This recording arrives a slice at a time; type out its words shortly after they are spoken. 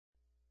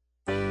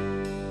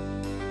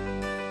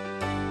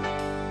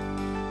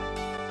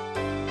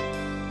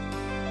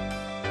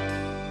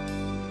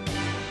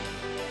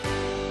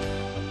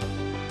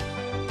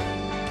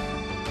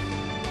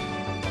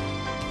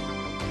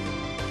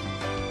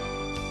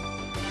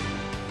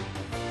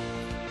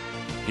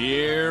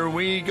Here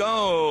we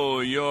go.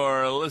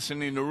 You're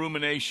listening to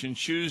Rumination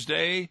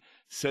Tuesday,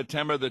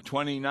 September the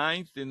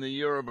 29th in the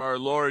year of our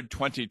Lord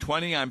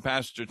 2020. I'm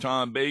Pastor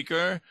Tom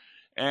Baker,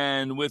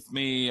 and with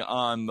me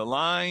on the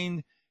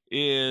line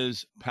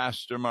is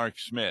Pastor Mark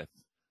Smith.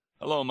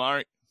 Hello,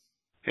 Mark.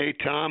 Hey,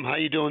 Tom. How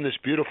you doing this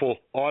beautiful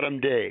autumn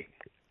day?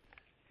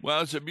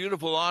 Well, it's a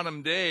beautiful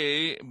autumn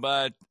day,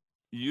 but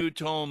you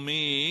told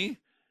me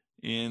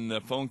in the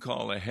phone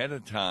call ahead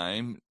of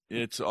time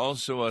it's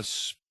also a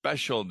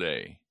special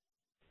day.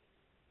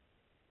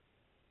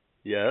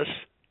 Yes.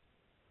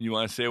 You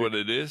want to say what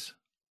it is?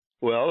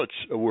 Well,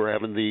 we're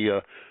having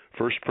the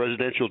first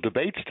presidential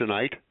debates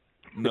tonight.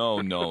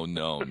 No. No,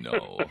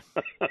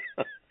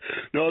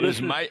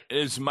 Is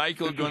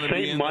Michael going to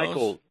be in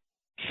Michael, those?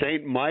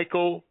 Saint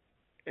Michael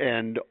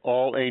and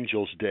All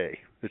Angels Day.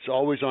 It's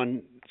always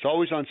on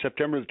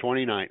September the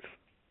 29th.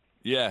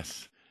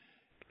 Yes.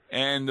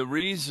 And the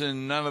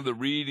reason none of the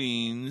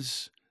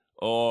readings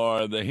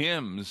or the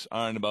hymns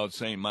aren't about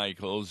St.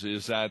 Michael's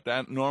is that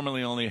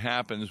normally only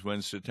happens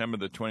when September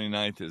the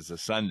 29th is a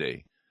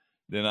Sunday.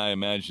 Then I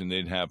imagine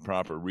they'd have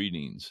proper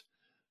readings.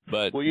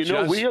 But well,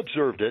 we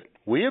observed it.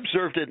 We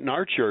observed it in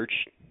our church,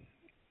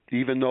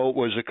 even though it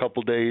was a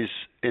couple days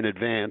in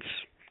advance.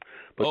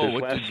 But this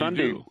what last did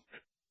Sunday, you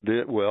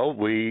do?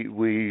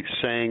 we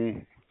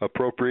sang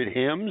appropriate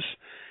hymns,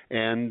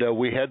 and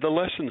we had the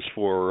lessons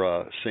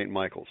for St.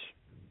 Michael's.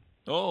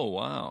 Oh,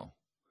 wow.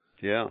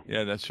 Yeah.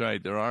 Yeah, that's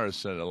right. There are a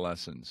set of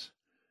lessons.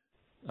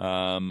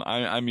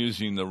 I'm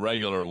using the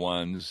regular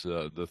ones,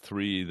 the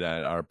three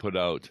that are put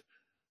out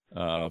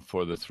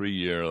for the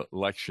 3-year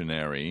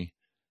lectionary,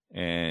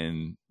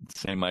 and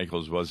St.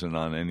 Michael's wasn't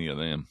on any of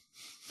them.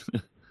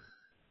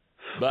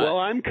 Well,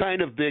 I'm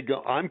kind of big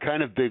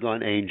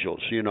on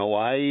angels. You know,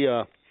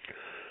 I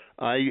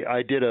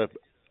did a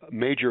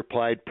major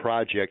applied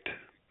project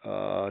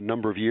a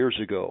number of years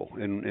ago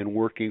in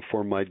working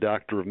for my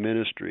doctor of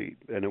ministry,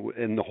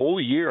 and the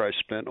whole year I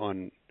spent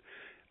on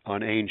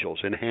angels,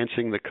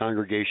 enhancing the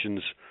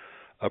congregation's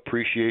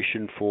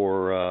appreciation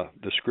for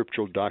the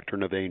scriptural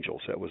doctrine of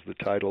angels. That was the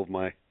title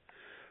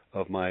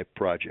of my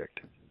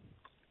project.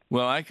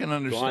 Well, I can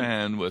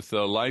understand with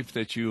the life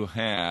that you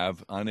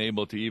have,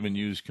 unable to even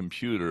use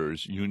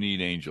computers, you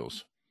need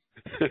angels.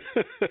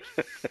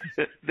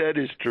 That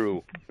is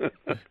true.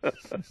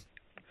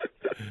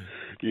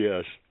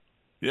 Yes.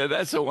 Yeah,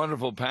 that's a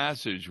wonderful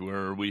passage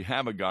where we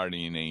have a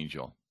guardian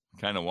angel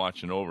kind of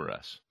watching over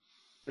us.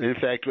 In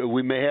fact,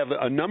 we may have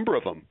a number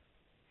of them,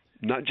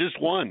 not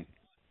just one.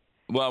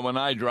 Well, when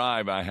I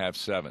drive, I have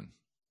 7.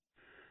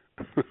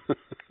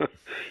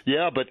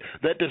 Yeah, but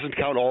that doesn't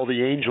count all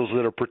the angels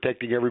that are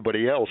protecting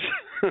everybody else.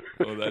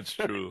 Oh, that's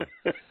true.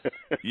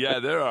 Yeah,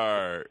 there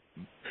are.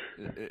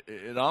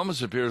 It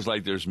almost appears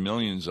like there's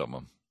millions of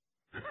them.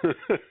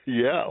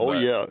 Yeah. Oh,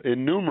 yeah.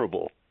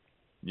 Innumerable.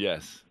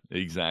 Yes,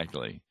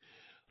 exactly.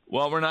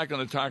 Well, we're not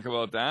going to talk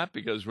about that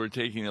because we're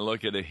taking a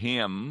look at a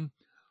hymn.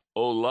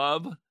 Oh,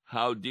 love,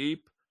 how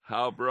deep,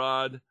 how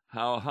broad,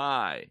 how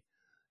high.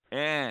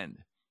 And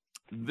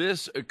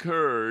this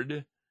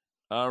occurred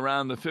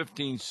around the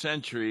 15th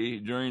century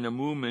during a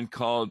movement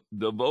called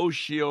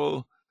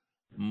Devotio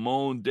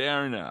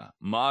Moderna,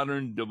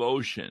 modern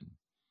devotion.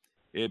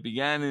 It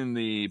began in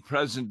the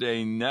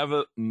present-day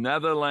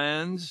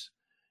Netherlands,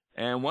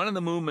 and one of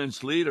the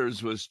movement's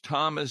leaders was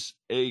Thomas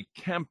A.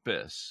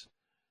 Kempis,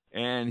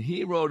 and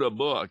he wrote a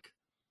book,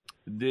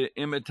 De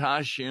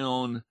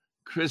Imitation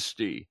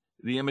Christi,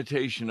 The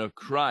Imitation of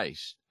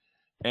Christ,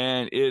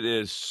 and it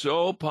is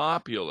so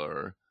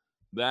popular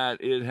that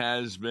it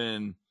has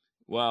been,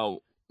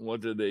 well,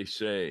 what did they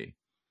say?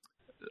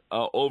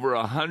 Over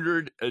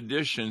 100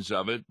 editions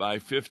of it by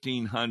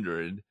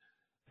 1500,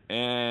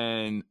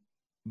 and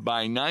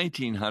by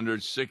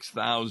 1900,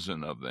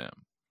 6,000 of them.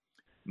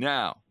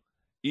 Now,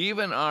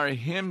 even our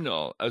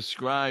hymnal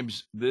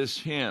ascribes this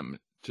hymn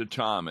to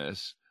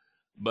Thomas,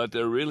 but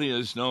there really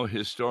is no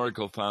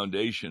historical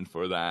foundation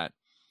for that.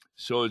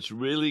 So it's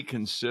really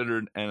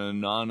considered an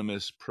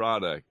anonymous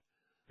product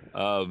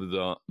of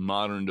the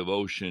modern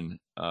devotion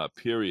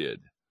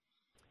period.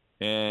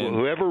 And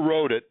whoever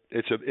wrote it,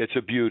 it's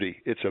a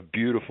beauty. It's a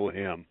beautiful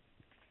hymn.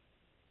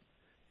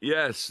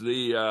 Yes,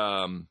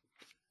 the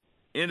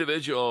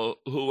individual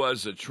who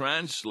was a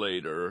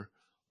translator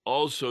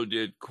also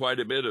did quite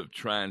a bit of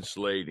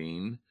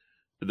translating.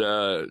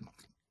 The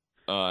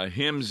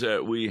hymns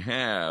that we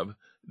have,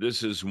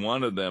 this is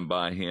one of them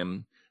by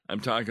him. I'm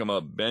talking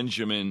about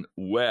Benjamin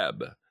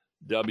Webb,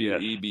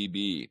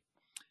 W-E-B-B.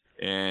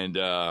 And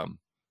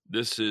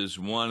this is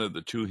one of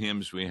the 2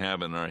 hymns we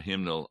have in our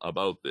hymnal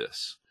about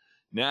this.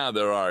 Now,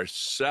 there are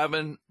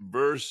 7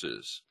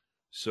 verses,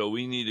 so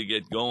we need to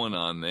get going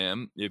on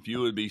them. If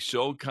you would be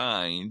so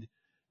kind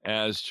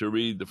as to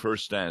read the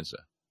first stanza.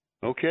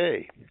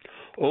 Okay.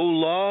 O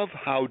love,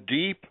 how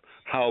deep,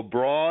 how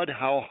broad,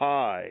 how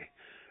high,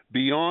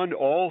 beyond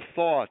all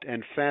thought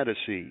and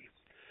fantasy,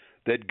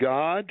 that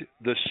God,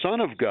 the Son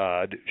of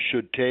God,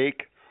 should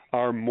take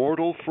our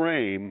mortal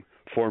frame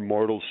for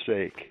mortal's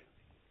sake.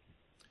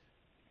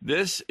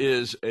 This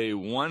is a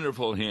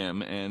wonderful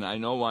hymn, and I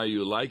know why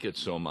you like it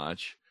so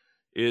much,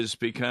 is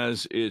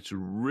because it's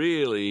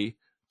really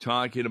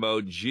talking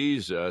about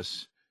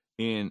Jesus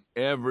in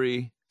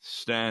every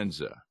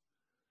stanza.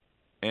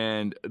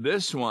 And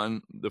this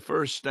one, the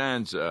first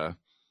stanza,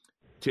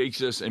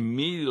 takes us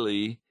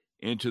immediately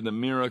into the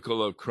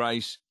miracle of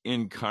Christ's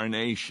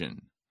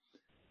incarnation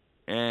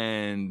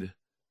and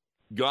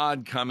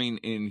God coming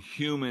in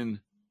human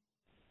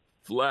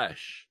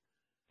flesh.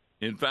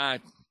 In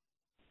fact,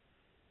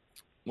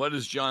 what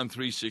does John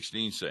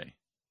 3:16 say?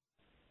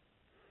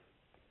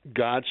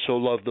 God so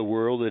loved the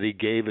world that he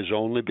gave his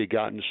only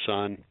begotten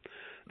Son,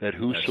 that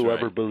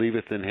whosoever right.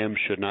 believeth in him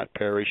should not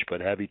perish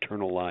but have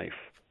eternal life.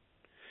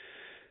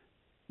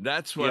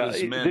 That's what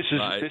is meant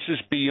by... This is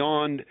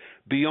beyond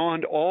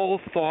all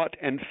thought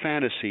and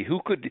fantasy.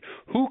 Who could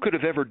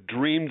have ever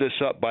dreamed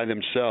this up by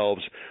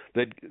themselves,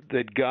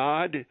 that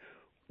God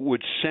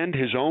would send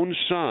his own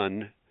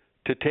Son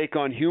to take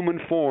on human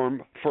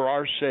form for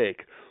our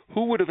sake?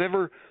 Who would have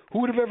ever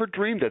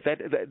dreamed that?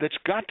 That's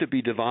got to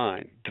be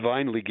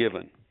divinely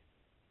given.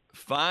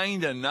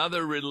 Find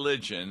another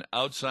religion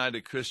outside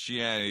of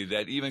Christianity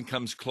that even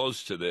comes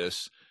close to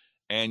this,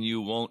 and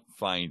you won't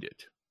find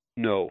it.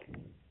 No.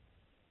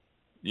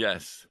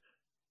 Yes.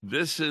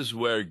 This is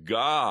where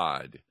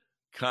God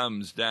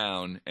comes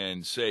down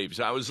and saves.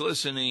 I was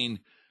listening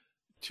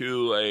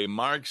to a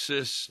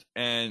Marxist,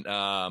 and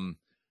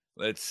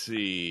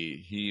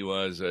he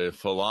was a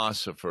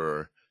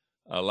philosopher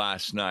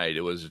last night.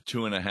 It was a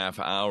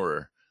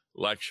 2.5-hour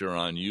lecture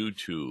on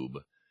YouTube.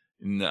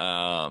 And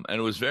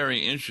it was very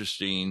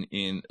interesting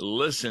in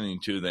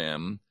listening to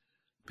them,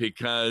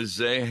 because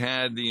they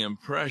had the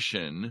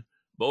impression,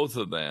 both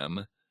of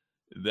them,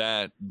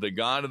 that the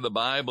God of the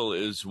Bible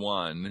is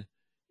one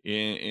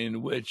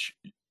in which,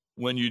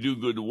 when you do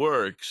good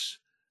works,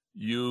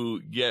 you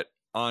get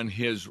on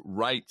his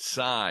right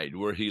side,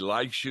 where he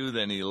likes you,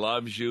 then he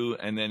loves you,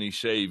 and then he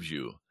saves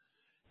you.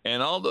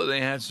 And although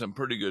they had some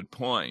pretty good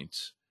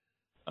points,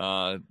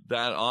 that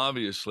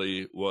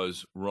obviously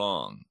was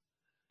wrong.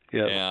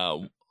 Yeah.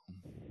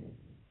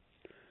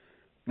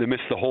 They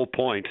missed the whole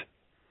point.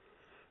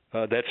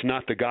 That's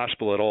not the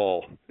gospel at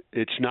all.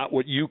 It's not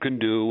what you can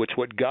do. It's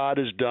what God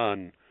has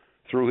done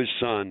through his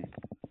Son.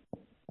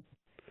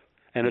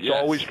 And it's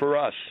always for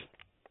us.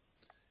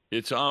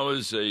 It's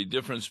always a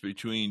difference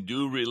between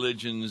do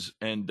religions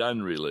and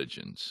done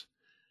religions.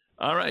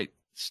 All right.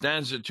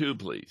 Stanza 2,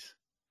 please.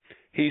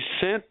 He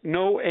sent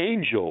no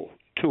angel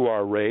to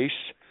our race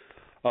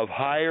of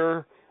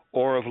higher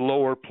or of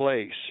lower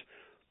place,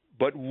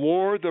 but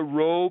wore the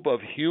robe of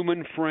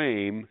human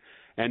frame,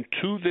 and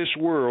to this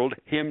world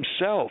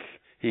himself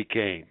he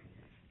came.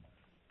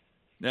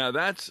 Now,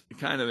 that's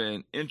kind of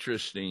an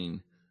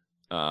interesting,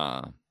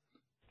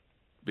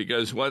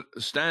 because what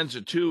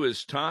stanza 2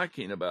 is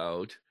talking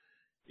about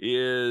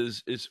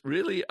is it's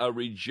really a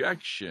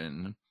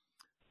rejection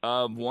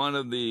of one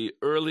of the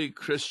early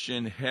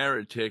Christian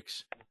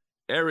heretics,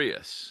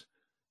 Arius.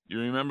 You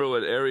remember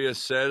what Arius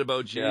said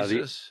about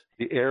Jesus?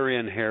 Yeah, the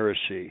Arian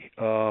heresy.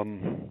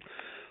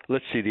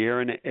 Let's see, the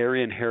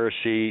Arian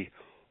heresy.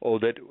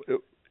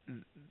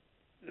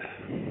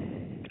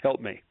 Help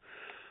me.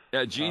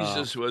 Yeah,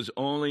 Jesus was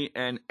only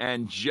an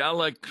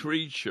angelic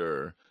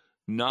creature,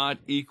 not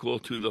equal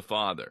to the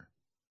Father.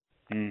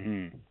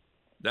 Mm-hmm.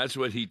 That's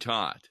what he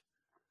taught.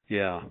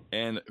 Yeah.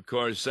 And, of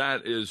course,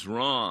 that is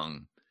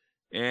wrong.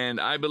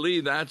 And I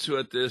believe that's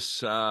what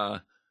this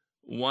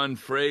one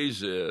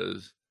phrase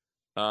is.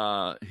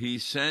 He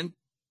sent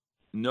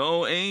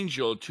no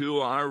angel to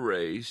our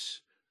race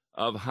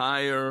of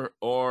higher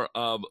or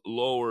of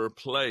lower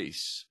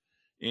place.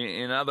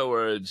 In other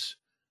words,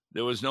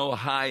 there was no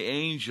high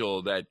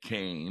angel that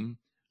came,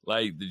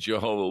 like the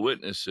Jehovah's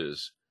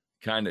Witnesses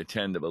kind of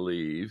tend to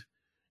believe,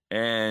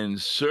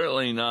 and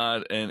certainly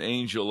not an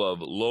angel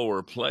of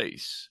lower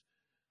place.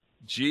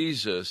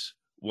 Jesus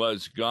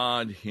was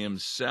God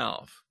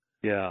himself.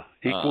 Yeah,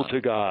 equal to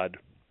God.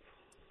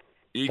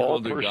 Equal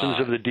all to persons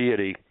God. of the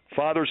deity,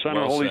 Father, Son,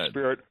 and Holy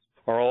Spirit,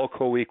 are all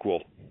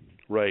co-equal.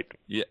 Right.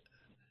 Yeah,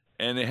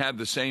 and they have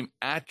the same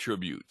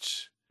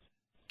attributes.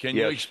 Can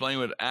you explain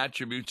what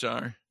attributes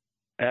are?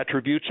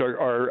 Attributes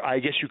are, I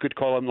guess you could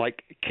call them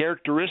like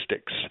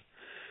characteristics.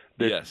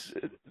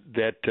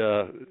 That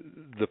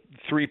the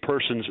three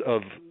persons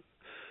of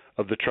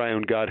the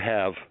triune God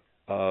have.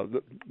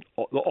 The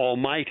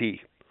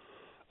Almighty,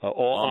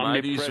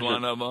 Almighty's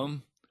one of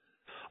them.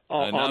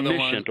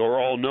 Omniscient or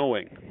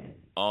all-knowing.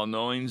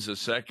 All-knowing's the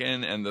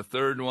second, and the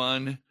third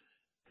one,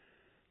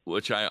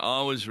 which I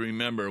always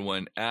remember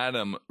when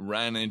Adam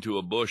ran into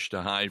a bush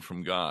to hide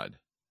from God.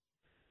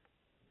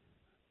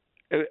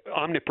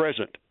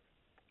 Omnipresent.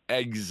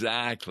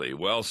 Exactly.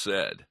 Well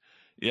said.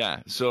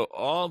 Yeah. So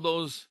all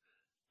those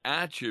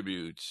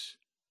attributes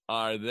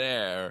are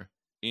there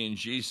in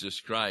Jesus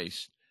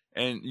Christ.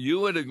 And you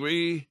would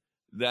agree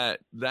that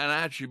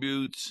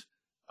attributes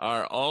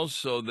are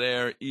also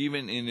there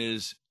even in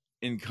his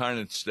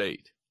incarnate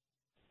state.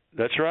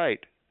 That's right.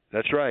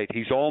 That's right.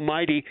 He's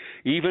almighty.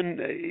 Even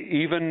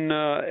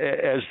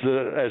as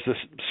the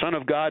Son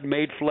of God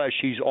made flesh,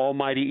 he's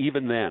almighty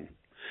even then.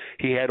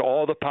 He had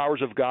all the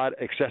powers of God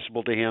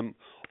accessible to him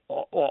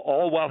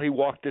all while he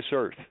walked this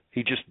earth.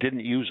 He just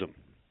didn't use them.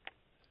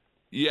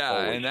 Yeah,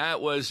 Always. and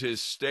that was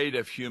his state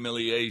of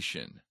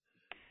humiliation,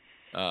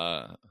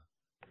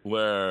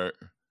 where,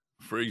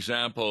 for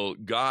example,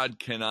 God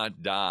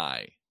cannot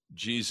die.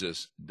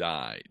 Jesus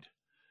died.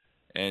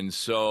 And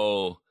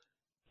so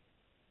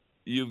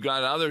you've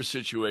got other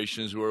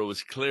situations where it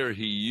was clear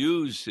he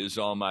used his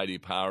almighty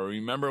power.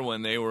 Remember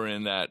when they were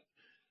in that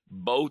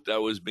boat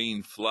that was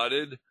being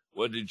flooded?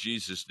 What did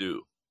Jesus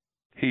do?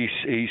 He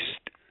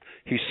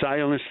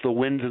silenced the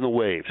winds and the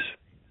waves.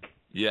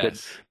 Yes.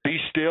 Said, be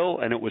still,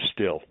 and it was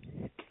still.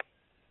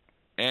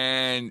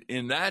 And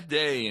in that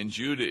day in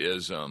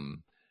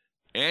Judaism,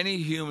 any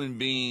human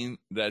being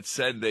that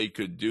said they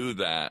could do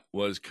that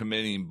was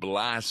committing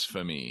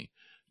blasphemy,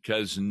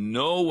 because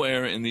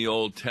nowhere in the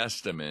Old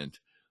Testament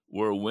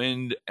were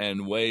wind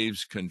and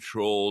waves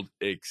controlled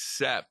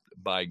except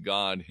by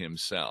God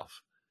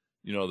himself.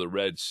 You know, the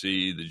Red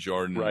Sea, the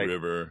Jordan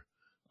River,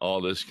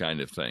 all this kind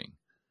of thing.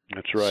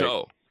 That's right.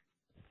 So,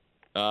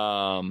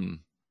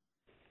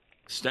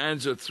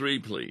 stanza 3,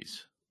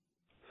 please.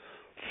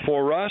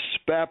 For us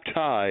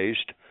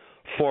baptized,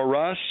 for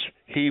us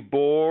he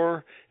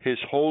bore his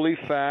holy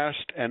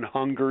fast and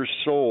hunger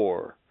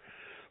sore.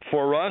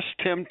 For us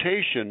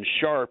temptation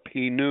sharp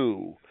he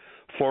knew,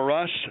 for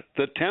us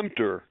the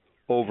tempter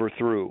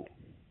overthrew.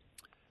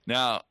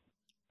 Now,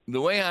 the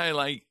way I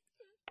like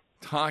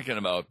talking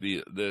about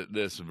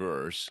this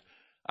verse,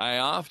 I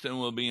often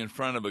will be in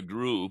front of a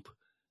group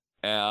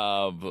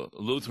of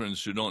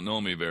Lutherans who don't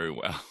know me very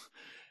well,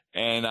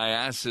 and I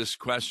ask this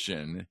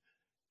question: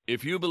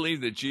 if you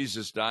believe that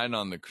Jesus died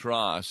on the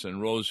cross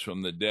and rose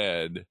from the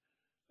dead,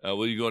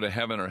 will you go to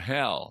heaven or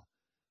hell?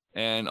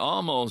 And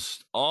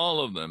almost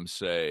all of them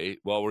say,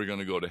 well, we're going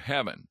to go to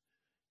heaven.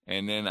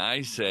 And then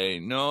I say,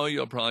 no,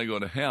 you'll probably go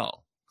to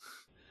hell.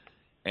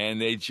 And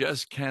they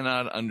just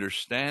cannot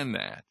understand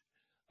that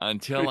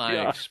until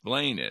I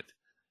explain it.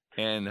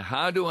 And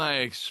how do I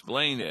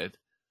explain it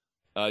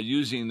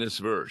using this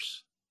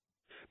verse?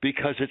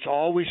 Because it's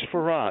always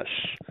for us.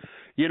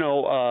 You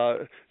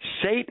know,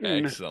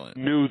 Satan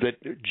knew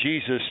that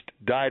Jesus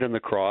died on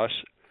the cross.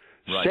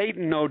 Right.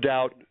 Satan, no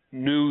doubt,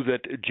 knew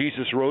that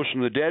Jesus rose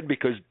from the dead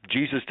because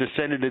Jesus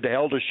descended into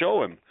hell to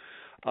show him.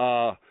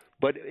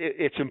 But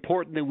it's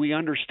important that we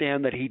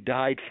understand that he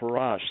died for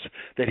us,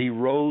 that he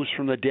rose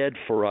from the dead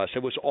for us.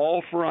 It was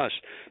all for us.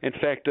 In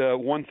fact,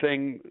 one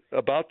thing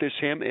about this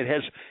hymn, it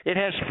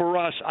has for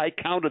us. I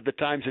counted the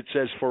times it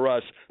says for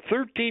us,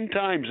 13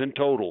 times in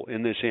total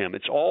in this hymn.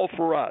 It's all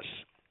for us.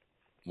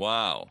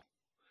 Wow.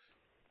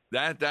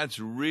 That's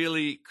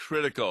really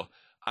critical.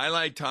 I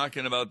like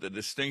talking about the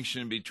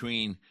distinction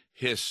between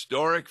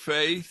historic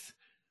faith,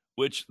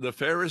 which the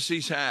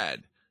Pharisees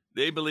had.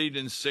 They believed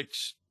in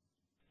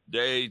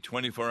 6-day,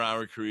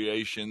 24-hour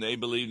creation. They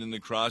believed in the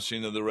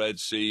crossing of the Red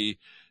Sea.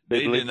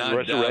 They believed in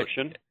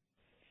resurrection.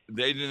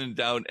 They didn't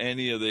doubt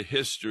any of the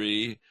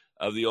history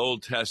of the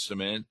Old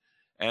Testament.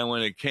 And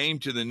when it came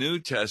to the New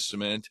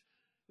Testament,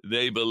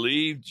 they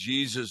believed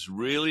Jesus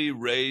really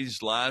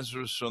raised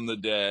Lazarus from the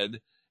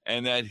dead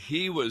and that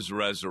he was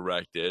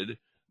resurrected,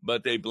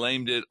 but they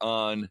blamed it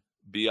on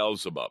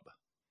Beelzebub,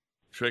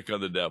 trick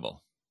of the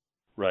devil.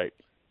 Right.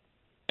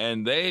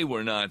 And they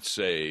were not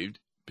saved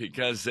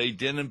because they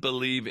didn't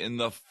believe in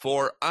the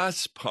for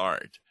us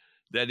part,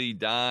 that he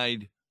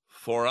died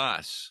for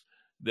us,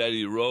 that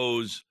he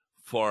rose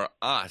for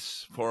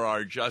us, for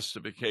our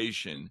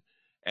justification,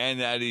 and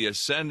that he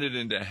ascended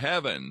into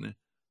heaven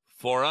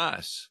for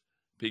us,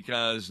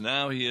 because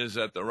now he is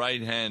at the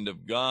right hand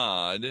of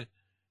God,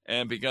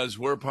 and because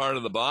we're part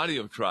of the body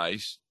of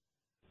Christ,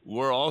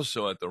 we're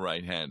also at the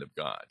right hand of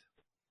God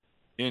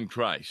in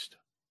Christ.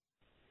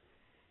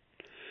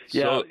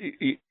 Yeah, so,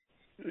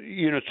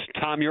 you know,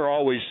 Tom, you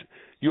always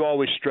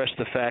stress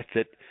the fact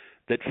that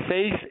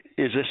faith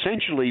is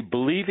essentially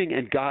believing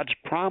in God's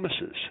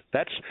promises.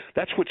 That's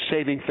what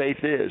saving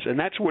faith is, and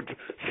that's what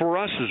for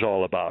us is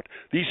all about.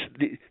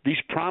 These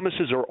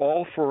promises are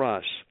all for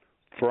us,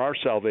 for our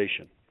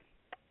salvation.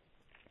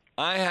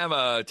 I have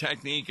a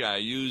technique I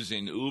use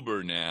in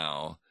Uber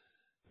now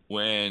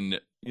when,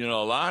 you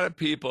know, a lot of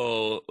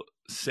people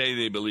say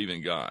they believe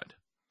in God.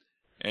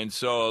 And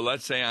so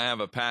let's say I have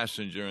a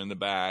passenger in the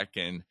back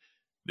and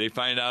they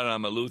find out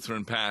I'm a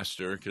Lutheran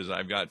pastor because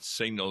I've got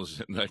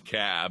signals in the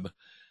cab.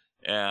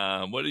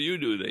 What do you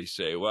do? They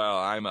say, well,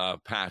 I'm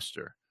a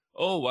pastor.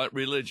 Oh, what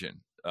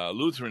religion?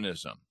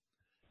 Lutheranism.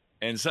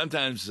 And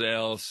sometimes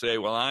they'll say,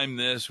 well, I'm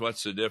this,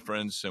 what's the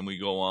difference? And we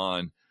go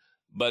on.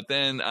 But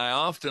then I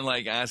often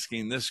like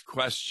asking this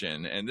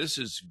question, and this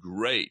is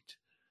great.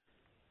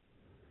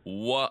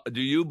 What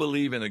do you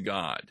believe in a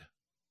God?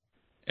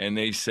 And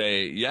they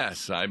say,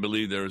 yes, I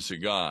believe there is a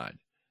God.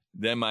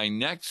 Then my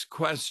next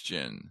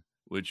question,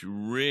 which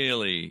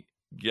really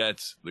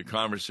gets the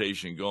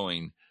conversation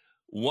going,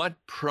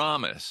 what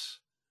promise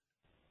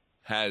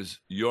has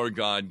your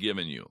God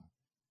given you?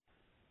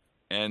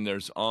 and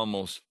there's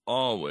almost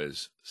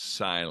always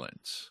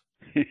silence.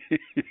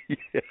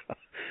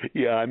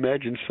 Yeah, I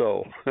imagine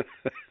so.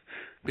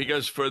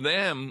 Because for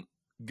them,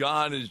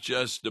 God is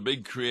just the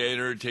big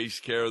creator, takes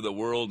care of the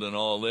world and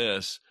all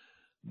this,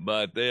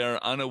 but they are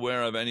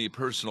unaware of any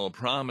personal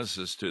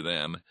promises to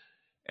them.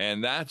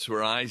 And that's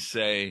where I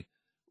say,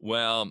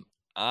 well,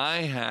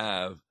 I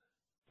have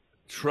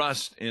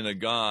trust in a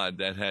God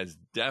that has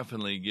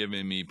definitely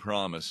given me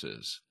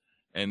promises.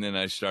 And then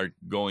I start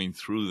going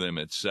through them,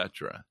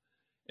 etc.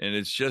 And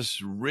it's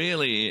just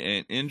really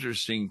an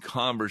interesting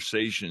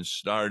conversation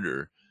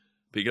starter,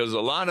 because a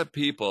lot of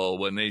people,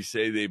 when they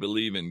say they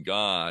believe in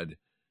God,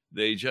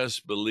 they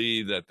just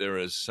believe that there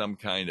is some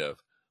kind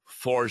of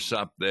force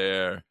up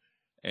there.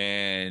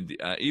 And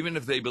even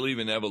if they believe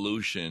in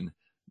evolution,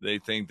 they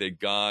think that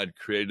God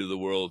created the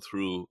world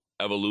through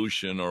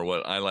evolution, or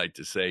what I like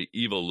to say,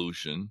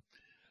 evolution.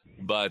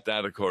 But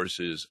that, of course,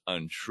 is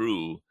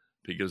untrue,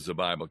 because the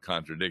Bible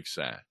contradicts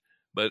that.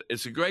 But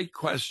it's a great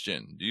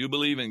question. Do you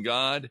believe in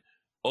God?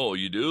 Oh,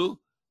 you do?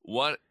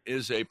 What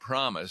is a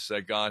promise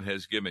that God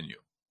has given you?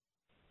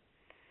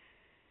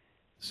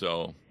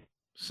 So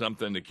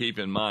something to keep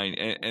in mind.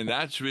 And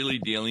that's really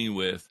dealing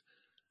with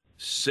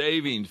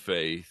saving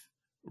faith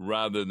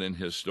rather than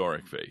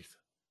historic faith.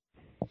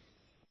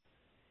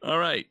 All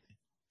right.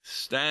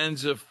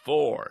 Stanza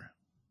 4.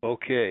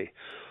 Okay.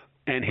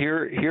 And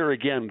here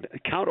again,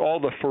 count all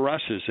the for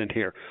us's in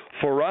here.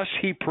 For us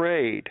he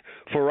prayed,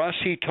 for us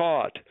he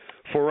taught,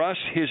 for us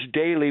his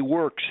daily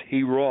works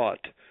he wrought.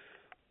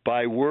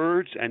 By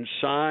words and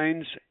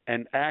signs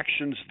and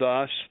actions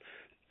thus,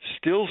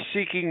 still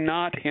seeking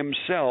not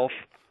himself,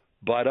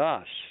 but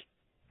us.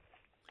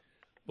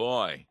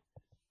 Boy.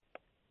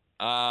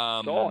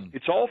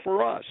 It's all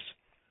for us.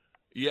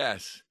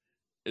 Yes.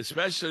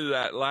 Especially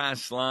that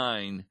last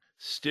line,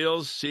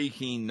 still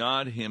seeking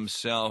not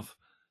himself,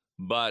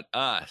 but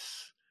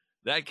us.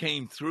 That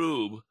came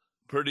through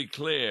pretty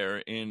clear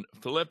in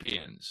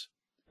Philippians,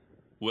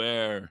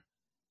 where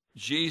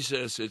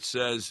Jesus, it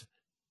says,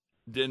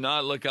 did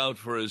not look out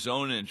for his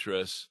own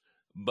interests,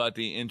 but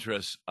the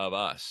interests of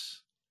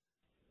us.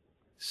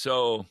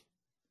 So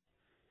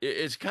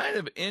it's kind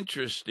of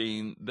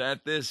interesting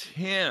that this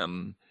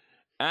hymn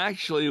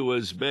actually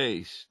was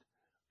based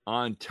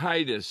on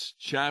Titus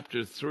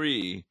chapter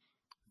 3,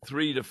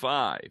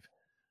 3-5.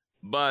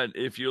 But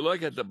if you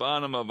look at the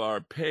bottom of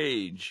our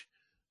page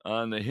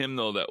on the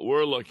hymnal that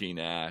we're looking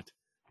at,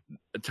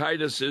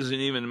 Titus isn't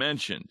even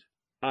mentioned.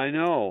 I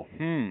know.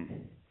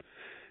 Can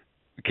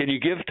you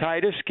give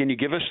Titus? Can you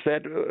give us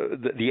that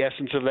the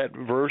essence of that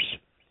verse?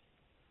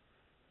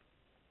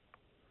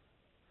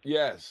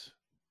 Yes.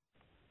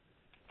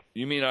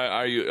 You mean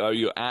are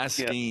you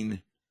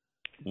asking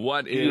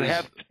what is? You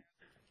have.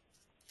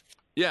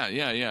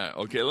 Yeah.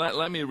 Okay,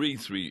 let me read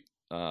 3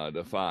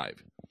 to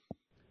 5.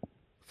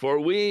 For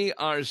we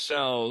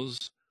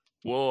ourselves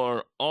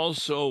were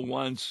also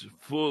once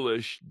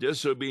foolish,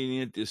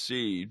 disobedient,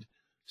 deceived,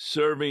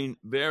 serving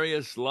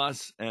various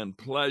lusts and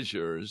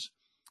pleasures,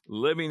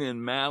 living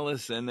in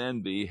malice and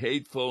envy,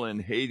 hateful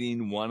and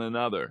hating one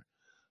another.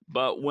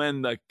 But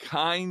when the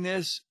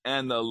kindness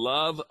and the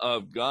love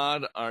of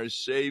God our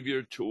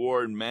Savior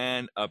toward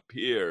man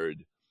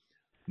appeared,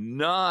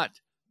 not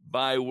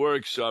by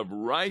works of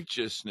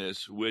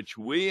righteousness which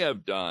we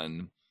have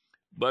done,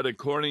 but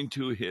according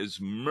to his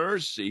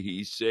mercy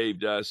he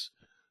saved us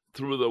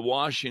through the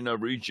washing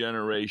of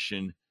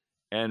regeneration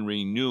and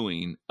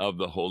renewing of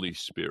the Holy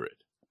Spirit.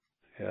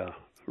 Yeah,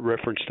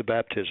 reference to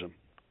baptism.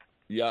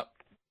 Yep.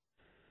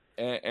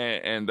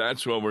 And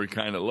that's what we're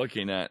kind of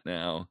looking at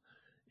now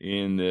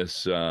in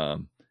this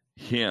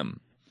hymn.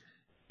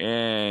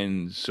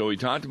 And so we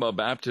talked about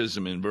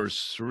baptism in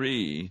verse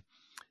 3.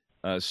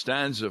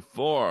 Stanza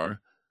 4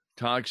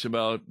 talks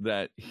about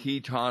that he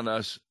taught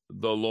us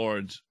the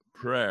Lord's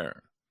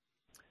Prayer,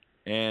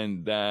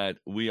 and that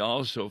we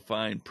also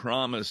find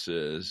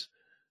promises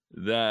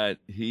that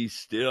he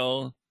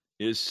still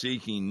is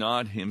seeking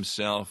not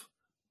himself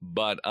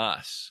but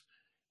us.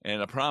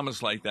 And a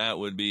promise like that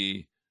would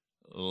be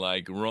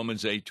like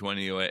Romans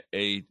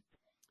 8:28,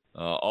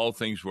 all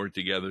things work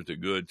together to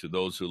good to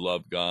those who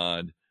love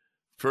God.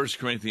 1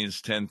 Corinthians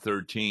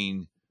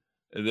 10:13,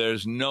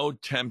 there's no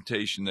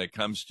temptation that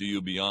comes to you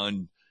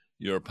beyond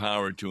your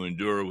power to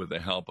endure with the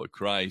help of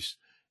Christ.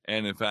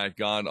 And in fact,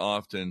 God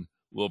often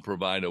will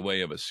provide a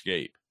way of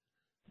escape.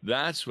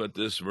 That's what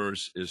this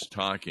verse is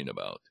talking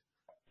about.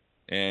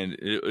 And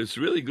it's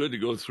really good to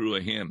go through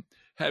a hymn.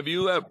 Have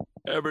you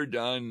ever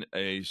done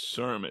a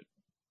sermon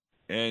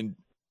and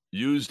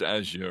used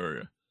as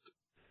your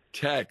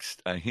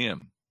text a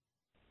hymn?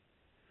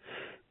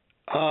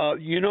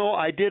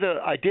 I did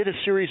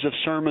a series of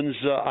sermons.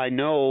 I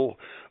know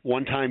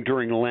one time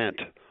during Lent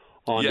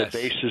on the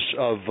basis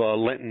of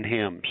Lenten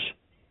hymns.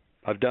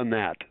 I've done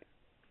that.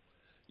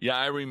 Yeah,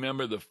 I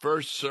remember the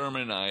first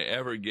sermon I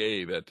ever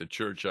gave at the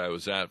church I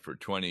was at for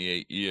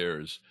 28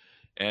 years,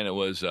 and it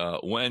was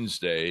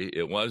Wednesday.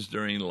 It was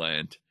during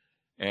Lent,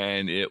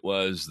 and it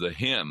was the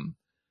hymn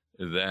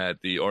that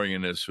the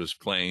organist was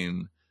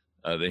playing,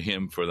 the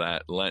hymn for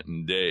that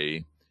Lenten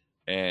day.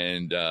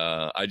 And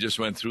I just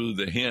went through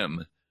the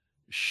hymn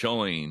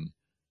showing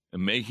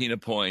and making a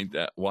point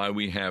that why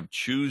we have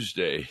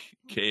Tuesday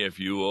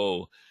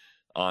KFUO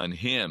on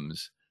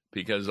hymns,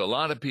 because a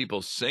lot of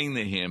people sing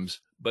the hymns,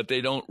 but they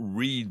don't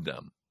read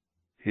them.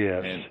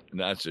 Yes. And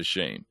that's a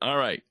shame. All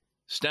right.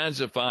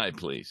 Stanza 5,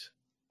 please.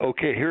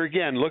 Okay, here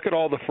again, look at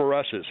all the for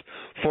us's.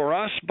 For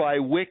us by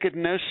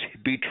wickedness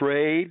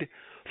betrayed,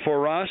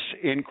 for us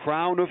in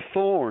crown of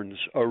thorns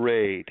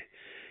arrayed.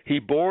 He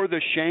bore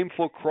the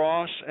shameful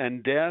cross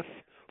and death,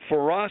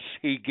 for us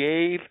he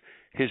gave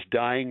his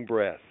dying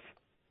breath.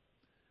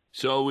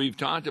 So we've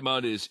talked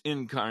about his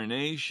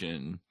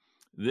incarnation.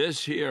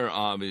 This here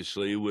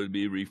obviously would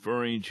be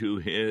referring to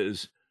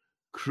his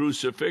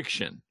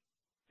crucifixion.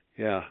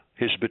 Yeah,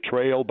 his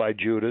betrayal by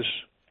Judas.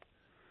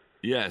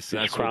 Yes, his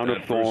that's crown what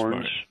of that first thorns.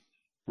 part.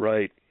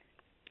 Right.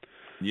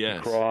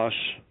 Yes. The cross,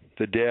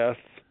 the death.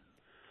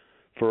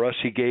 For us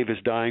he gave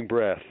his dying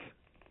breath.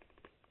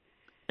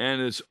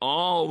 And it's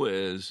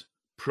always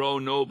pro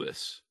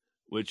nobis,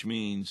 which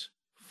means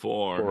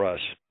for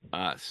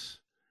us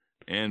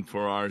and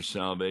for our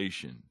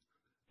salvation.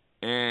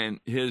 And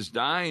his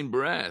dying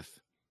breath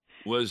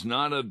was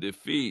not of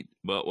defeat,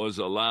 but was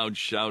a loud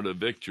shout of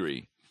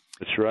victory.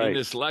 That's right. In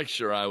this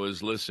lecture I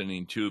was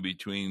listening to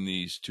between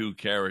these two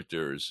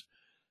characters,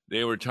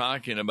 they were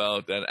talking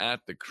about that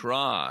at the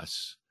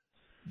cross,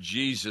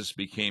 Jesus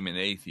became an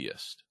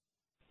atheist.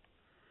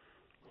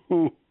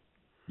 Ooh.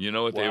 You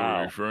know what they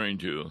were referring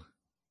to?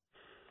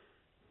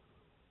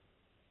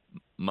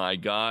 My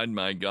God,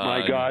 my God.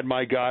 My God,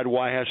 my God,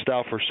 why hast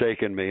thou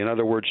forsaken me? In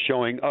other words,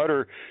 showing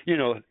utter,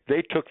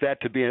 they took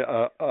that to be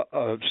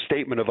a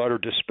statement of utter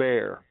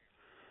despair.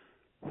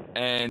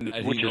 And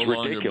which he no is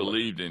longer ridiculous.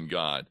 believed in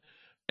God.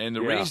 And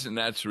the reason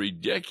that's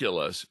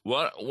ridiculous,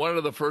 what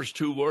are the first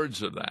two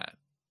words of that?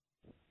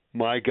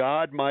 My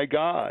God,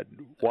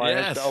 why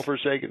hast thou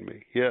forsaken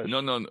me? Yes.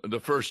 No, the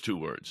first two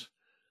words.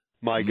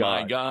 My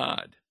God. My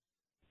God.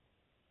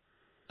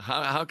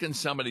 How can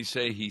somebody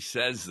say he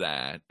says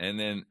that and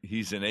then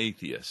he's an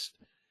atheist?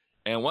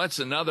 And what's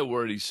another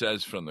word he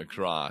says from the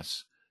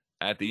cross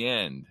at the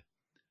end?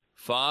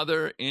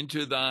 Father,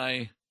 into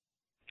thy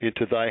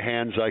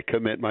hands I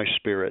commit my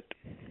spirit.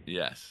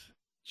 Yes.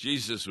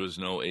 Jesus was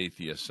no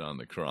atheist on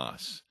the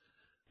cross.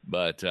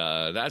 But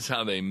that's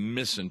how they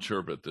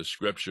misinterpret the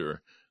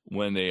scripture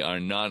when they are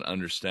not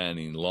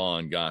understanding law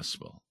and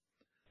gospel.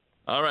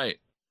 All right.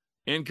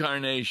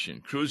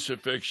 Incarnation,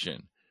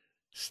 crucifixion.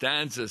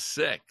 Stanza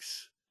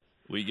 6,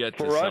 we get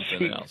to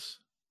something else.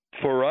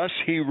 For us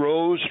he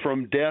rose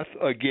from death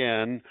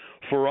again.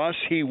 For us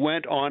he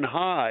went on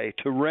high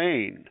to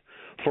reign.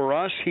 For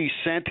us he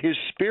sent his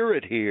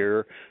spirit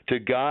here to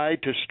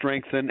guide, to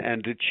strengthen,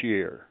 and to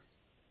cheer.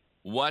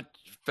 What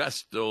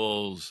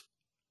festivals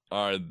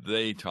are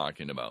they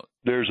talking about?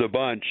 There's a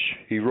bunch.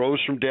 He rose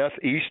from death,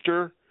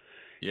 Easter.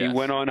 Yes. He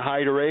went on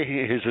high to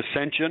reign, his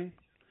ascension.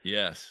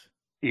 Yes.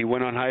 He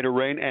went on high to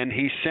reign, and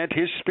he sent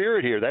his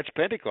spirit here. That's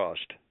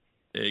Pentecost.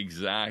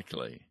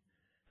 Exactly.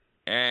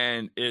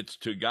 And it's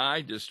to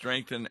guide, to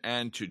strengthen,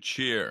 and to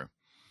cheer.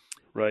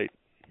 Right.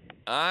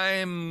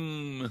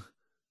 I'm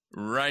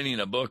writing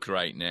a book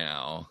right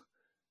now,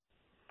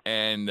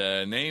 and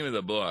the name of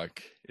the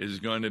book is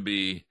going to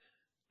be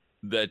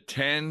The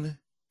 10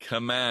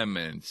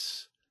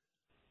 Commandments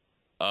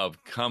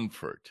of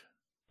Comfort.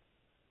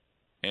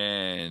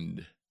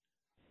 And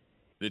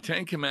the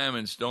 10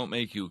 Commandments don't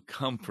make you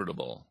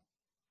comfortable,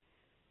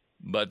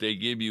 but they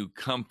give you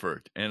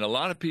comfort. And a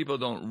lot of people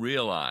don't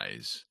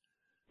realize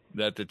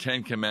that the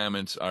 10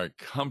 Commandments are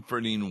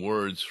comforting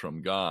words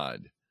from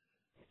God,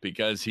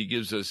 because he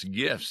gives us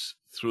gifts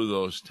through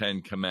those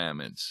 10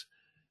 Commandments.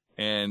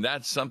 And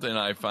that's something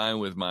I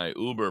find with my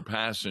Uber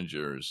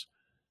passengers.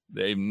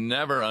 They've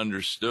never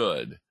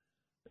understood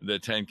the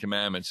 10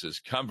 Commandments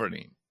as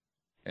comforting,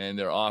 and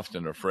they're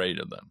often afraid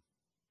of them.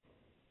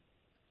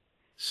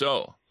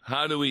 So,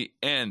 how do we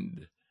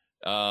end?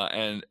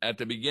 And at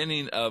the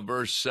beginning of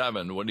verse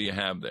 7, what do you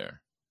have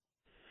there?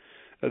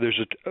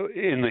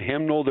 In the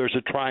hymnal, there's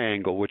a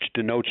triangle, which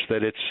denotes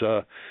that it's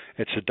a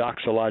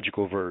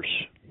doxological verse,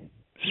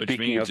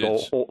 speaking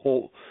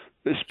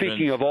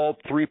of all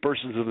three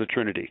persons of the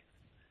Trinity.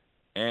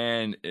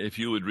 And if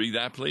you would read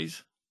that,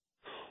 please.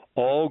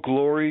 All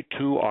glory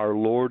to our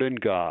Lord and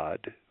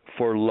God,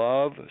 for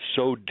love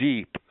so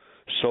deep,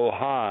 so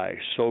high,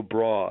 so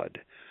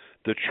broad,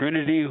 the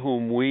Trinity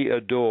whom we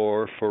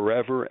adore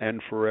forever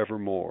and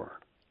forevermore.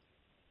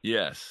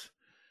 Yes.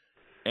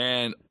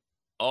 And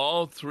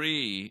all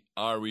three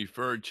are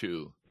referred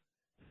to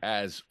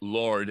as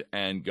Lord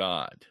and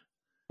God.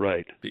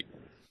 Right.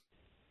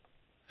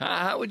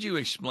 How would you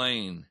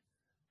explain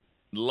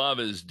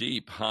love is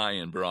deep, high,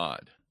 and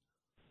broad?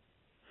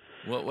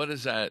 What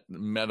is that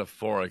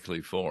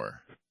metaphorically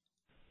for?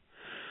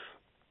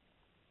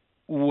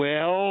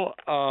 Well,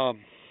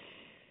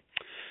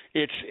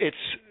 it's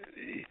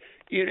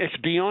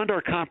beyond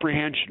our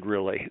comprehension,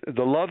 really.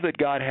 The love that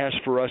God has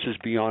for us is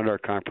beyond our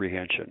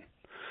comprehension.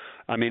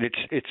 I mean,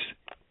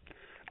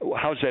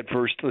 how's that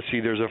verse? Let's see.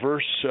 There's a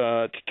verse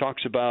it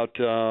talks about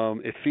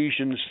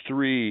Ephesians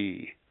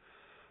 3,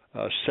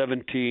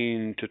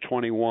 17 to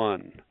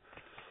 21.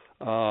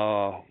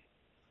 Well,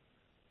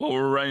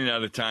 we're running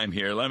out of time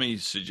here. Let me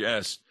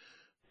suggest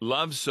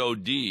love so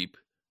deep,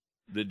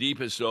 the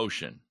deepest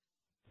ocean.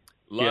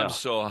 Love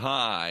so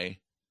high,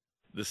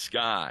 the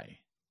sky.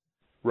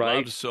 Right.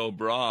 Love so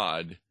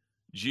broad,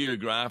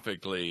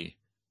 geographically,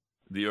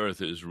 the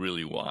earth is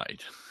really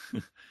wide.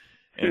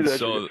 And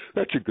that's a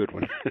good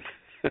one.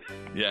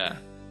 Yeah,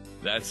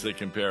 that's the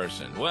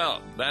comparison.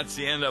 Well, that's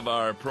the end of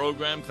our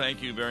program.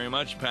 Thank you very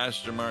much,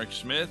 Pastor Mark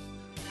Smith.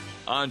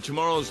 On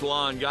tomorrow's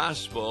Law and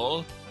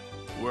Gospel,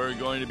 we're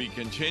going to be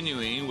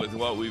continuing with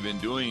what we've been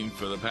doing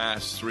for the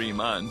past 3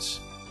 months,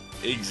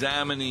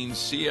 examining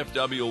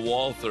C.F.W.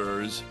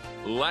 Walther's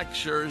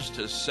lectures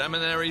to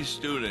seminary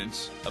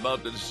students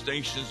about the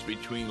distinctions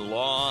between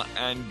law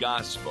and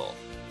gospel.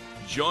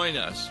 Join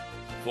us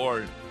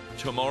for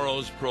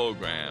tomorrow's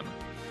program.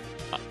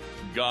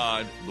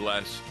 God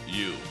bless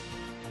you.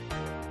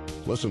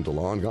 Listen to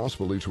Law and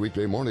Gospel each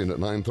weekday morning at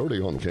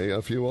 9:30 on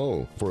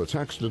KFUO. For a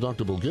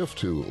tax-deductible gift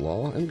to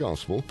Law and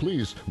Gospel,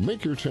 please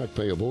make your check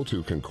payable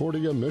to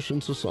Concordia Mission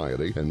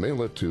Society and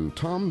mail it to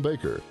Tom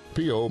Baker,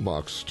 P.O.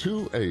 Box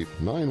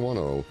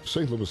 28910,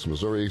 St. Louis,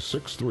 Missouri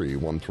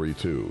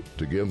 63132.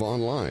 To give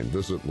online,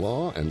 visit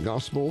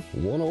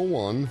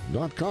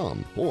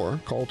lawandgospel101.com or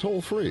call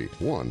toll-free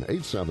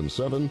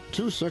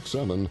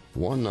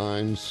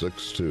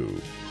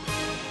 1-877-267-1962.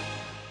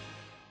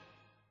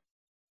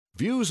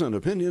 Views and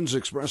opinions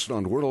expressed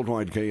on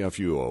Worldwide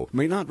KFUO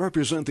may not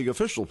represent the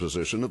official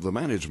position of the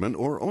management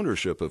or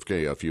ownership of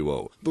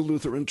KFUO, the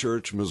Lutheran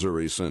Church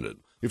Missouri Synod.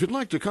 If you'd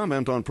like to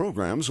comment on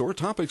programs or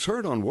topics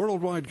heard on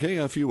Worldwide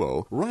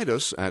KFUO, write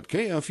us at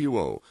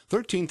KFUO,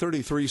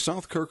 1333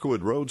 South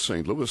Kirkwood Road,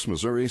 St. Louis,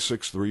 Missouri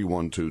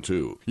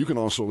 63122. You can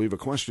also leave a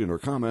question or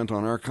comment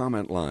on our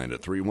comment line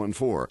at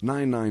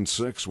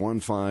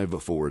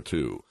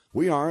 314-996-1542.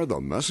 We are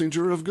the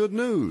messenger of good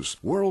news,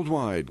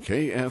 Worldwide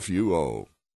KFUO.